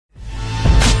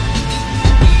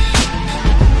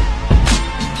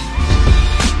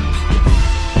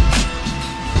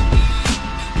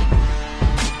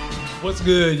What's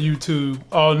good, YouTube?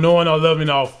 All knowing, all loving,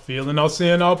 all feeling, all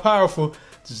seeing, all powerful,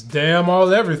 just damn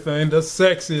all everything. The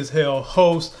Sexy as Hell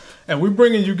host, and we're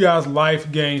bringing you guys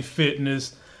life gain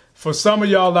fitness. For some of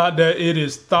y'all out there, it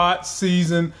is thought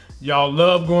season. Y'all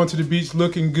love going to the beach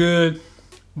looking good,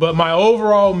 but my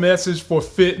overall message for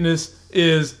fitness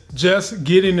is just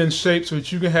getting in shape so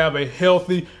that you can have a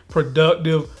healthy,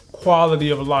 productive quality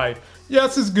of life.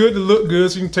 Yes, it's good to look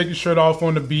good so you can take your shirt off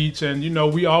on the beach, and you know,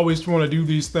 we always want to do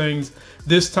these things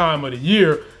this time of the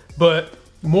year, but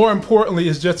more importantly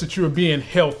is just that you're being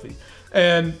healthy.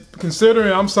 And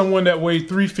considering I'm someone that weighed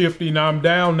 350, now I'm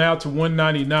down now to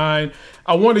 199,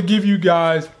 I want to give you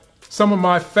guys some of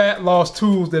my fat loss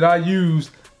tools that I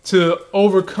use to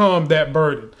overcome that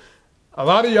burden. A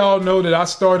lot of y'all know that I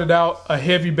started out a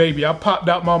heavy baby. I popped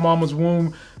out my mama's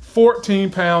womb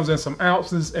 14 pounds and some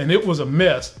ounces, and it was a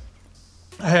mess.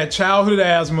 I had childhood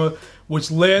asthma,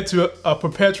 which led to a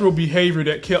perpetual behavior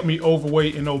that kept me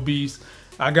overweight and obese.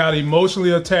 I got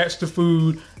emotionally attached to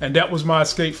food, and that was my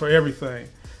escape for everything.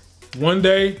 One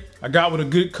day, I got with a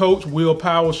good coach, Will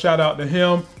Powell, shout out to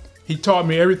him. He taught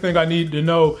me everything I needed to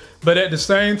know, but at the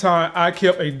same time, I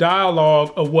kept a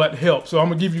dialogue of what helped. So I'm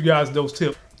gonna give you guys those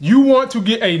tips. You want to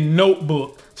get a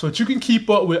notebook so that you can keep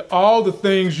up with all the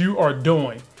things you are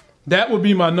doing. That would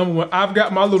be my number one. I've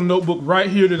got my little notebook right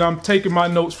here that I'm taking my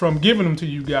notes from, giving them to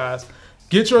you guys.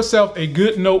 Get yourself a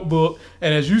good notebook,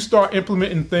 and as you start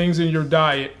implementing things in your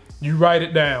diet, you write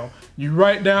it down. You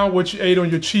write down what you ate on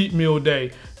your cheat meal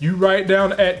day. You write down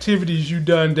the activities you've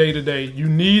done day to day. You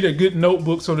need a good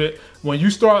notebook so that when you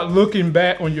start looking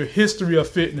back on your history of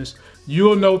fitness,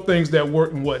 you'll know things that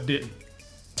worked and what didn't.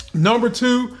 Number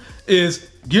two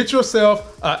is get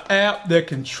yourself an app that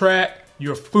can track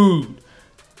your food.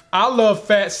 I love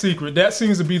Fat Secret. That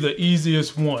seems to be the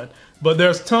easiest one, but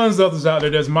there's tons of others out there.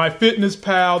 There's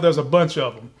MyFitnessPal, there's a bunch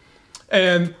of them.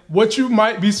 And what you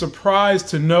might be surprised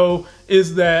to know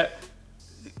is that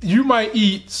you might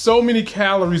eat so many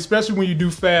calories, especially when you do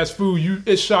fast food,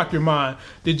 it shock your mind.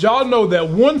 Did y'all know that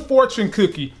one fortune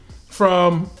cookie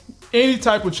from any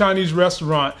type of Chinese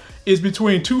restaurant is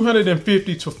between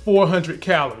 250 to 400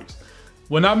 calories?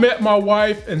 When I met my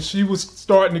wife and she was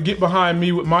starting to get behind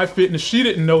me with my fitness, she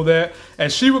didn't know that. And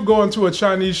she would go into a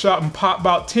Chinese shop and pop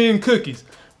about 10 cookies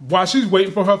while she's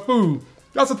waiting for her food.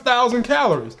 That's 1,000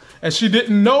 calories. And she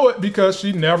didn't know it because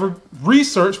she never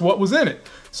researched what was in it.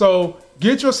 So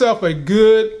get yourself a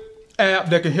good app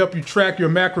that can help you track your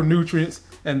macronutrients,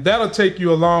 and that'll take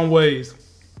you a long ways.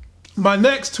 My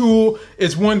next tool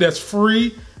is one that's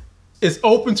free. It's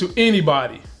open to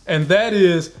anybody, and that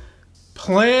is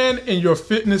plan in your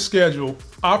fitness schedule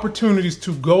opportunities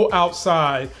to go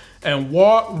outside and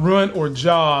walk, run, or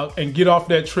jog and get off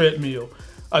that treadmill.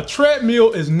 A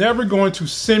treadmill is never going to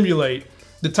simulate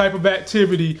the type of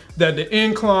activity that the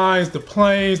inclines, the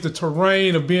planes, the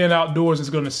terrain of being outdoors is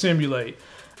going to simulate.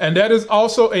 And that is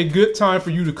also a good time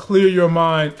for you to clear your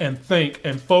mind and think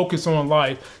and focus on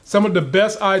life. Some of the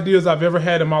best ideas I've ever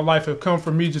had in my life have come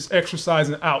from me just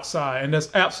exercising outside, and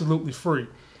that's absolutely free.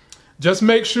 Just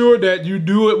make sure that you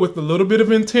do it with a little bit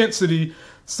of intensity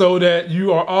so that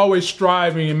you are always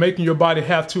striving and making your body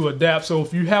have to adapt. So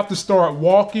if you have to start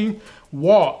walking,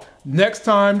 walk. Next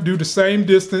time, do the same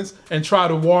distance and try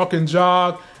to walk and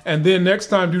jog. And then next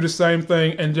time, do the same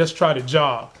thing and just try to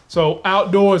jog. So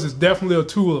outdoors is definitely a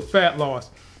tool of fat loss.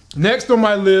 Next on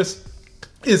my list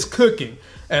is cooking.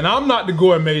 And I'm not the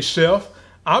gourmet chef.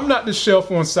 I'm not the chef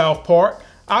on South Park.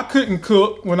 I couldn't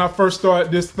cook when I first started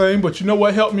this thing, but you know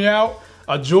what helped me out?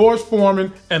 A George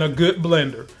Foreman and a good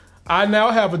blender. I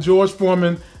now have a George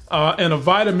Foreman and a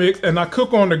Vitamix, and I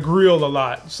cook on the grill a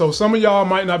lot. So some of y'all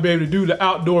might not be able to do the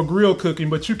outdoor grill cooking,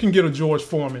 but you can get a George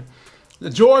Foreman. The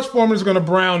George Foreman is gonna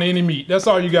brown any meat. That's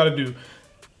all you gotta do.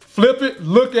 Flip it,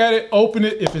 look at it, open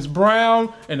it. If it's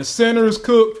brown and the center is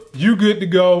cooked, you good to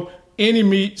go. Any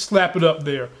meat, slap it up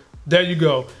there. There you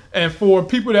go. And for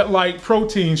people that like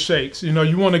protein shakes, you know,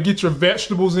 you want to get your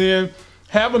vegetables in,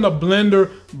 having a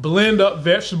blender blend up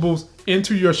vegetables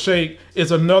into your shake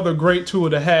is another great tool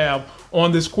to have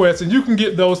on this quest. And you can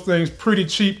get those things pretty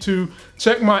cheap too.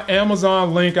 Check my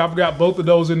Amazon link. I've got both of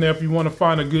those in there if you want to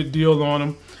find a good deal on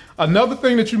them. Another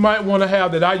thing that you might want to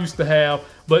have that I used to have,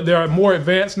 but they're more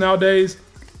advanced nowadays,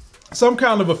 some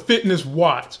kind of a fitness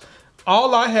watch.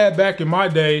 All I had back in my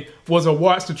day was a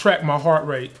watch to track my heart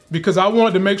rate because I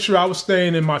wanted to make sure I was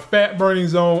staying in my fat burning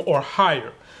zone or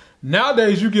higher.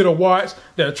 Nowadays, you get a watch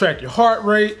that'll track your heart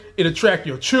rate, it'll track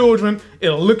your children,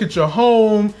 it'll look at your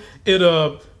home,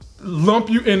 it'll lump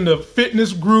you in the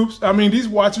fitness groups. I mean, these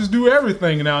watches do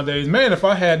everything nowadays. Man, if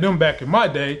I had them back in my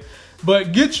day.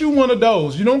 But get you one of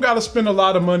those. You don't got to spend a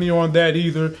lot of money on that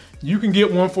either. You can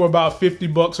get one for about 50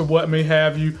 bucks or what may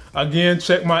have you. Again,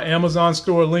 check my Amazon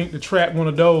store link to track one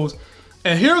of those.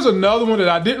 And here's another one that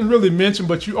I didn't really mention,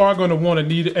 but you are going to want to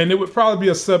need it. And it would probably be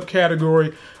a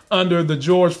subcategory under the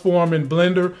George Foreman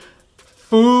blender.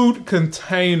 Food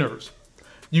containers.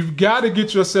 You've got to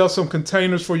get yourself some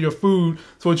containers for your food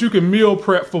so that you can meal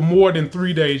prep for more than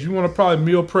 3 days. You want to probably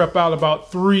meal prep out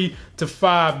about 3 to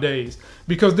 5 days,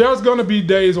 because there's going to be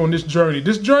days on this journey.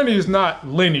 This journey is not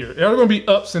linear. There are going to be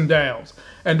ups and downs.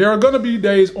 And there are going to be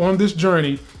days on this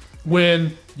journey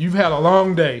when you've had a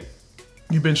long day.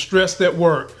 You've been stressed at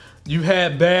work. You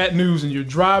had bad news and you're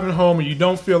driving home and you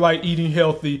don't feel like eating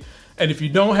healthy. And if you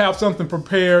don't have something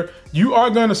prepared, you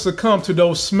are going to succumb to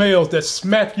those smells that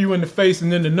smack you in the face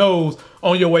and in the nose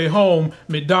on your way home.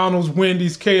 McDonald's,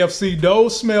 Wendy's, KFC,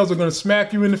 those smells are going to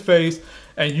smack you in the face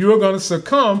and you're going to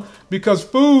succumb, because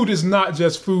food is not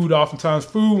just food. Oftentimes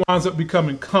food winds up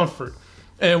becoming comfort.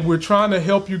 And we're trying to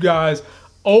help you guys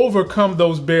overcome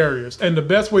those barriers. And the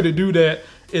best way to do that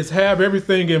is have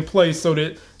everything in place so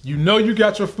that you know you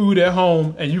got your food at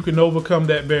home and you can overcome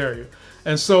that barrier.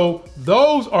 And so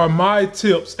those are my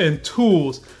tips and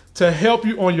tools to help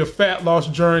you on your fat loss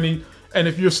journey. And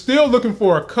if you're still looking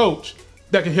for a coach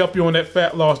that can help you on that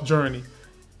fat loss journey,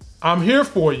 I'm here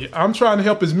for you. I'm trying to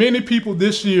help as many people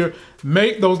this year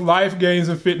make those life gains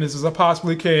in fitness as I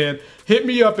possibly can. Hit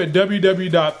me up at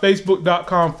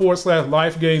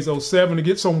www.facebook.com/lifegains07 to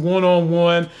get some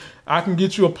one-on-one. I can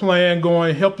get you a plan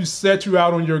going, help you set you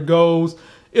out on your goals.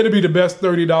 It'll be the best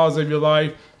 $30 of your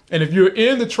life. And if you're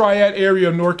in the Triad area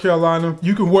of North Carolina,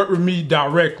 you can work with me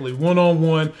directly,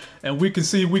 one-on-one, and we can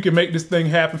see if we can make this thing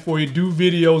happen for you. Do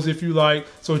videos if you like,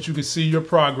 so that you can see your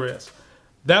progress.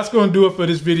 That's going to do it for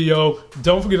this video.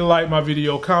 Don't forget to like my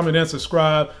video, comment, and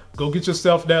subscribe. Go get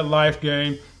yourself that life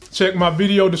game. Check my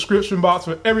video description box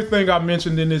for everything I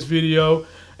mentioned in this video.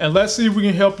 And let's see if we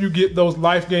can help you get those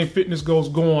life game fitness goals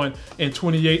going in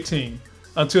 2018.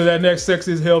 Until that next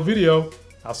Sexy as Hell video,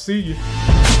 I'll see you.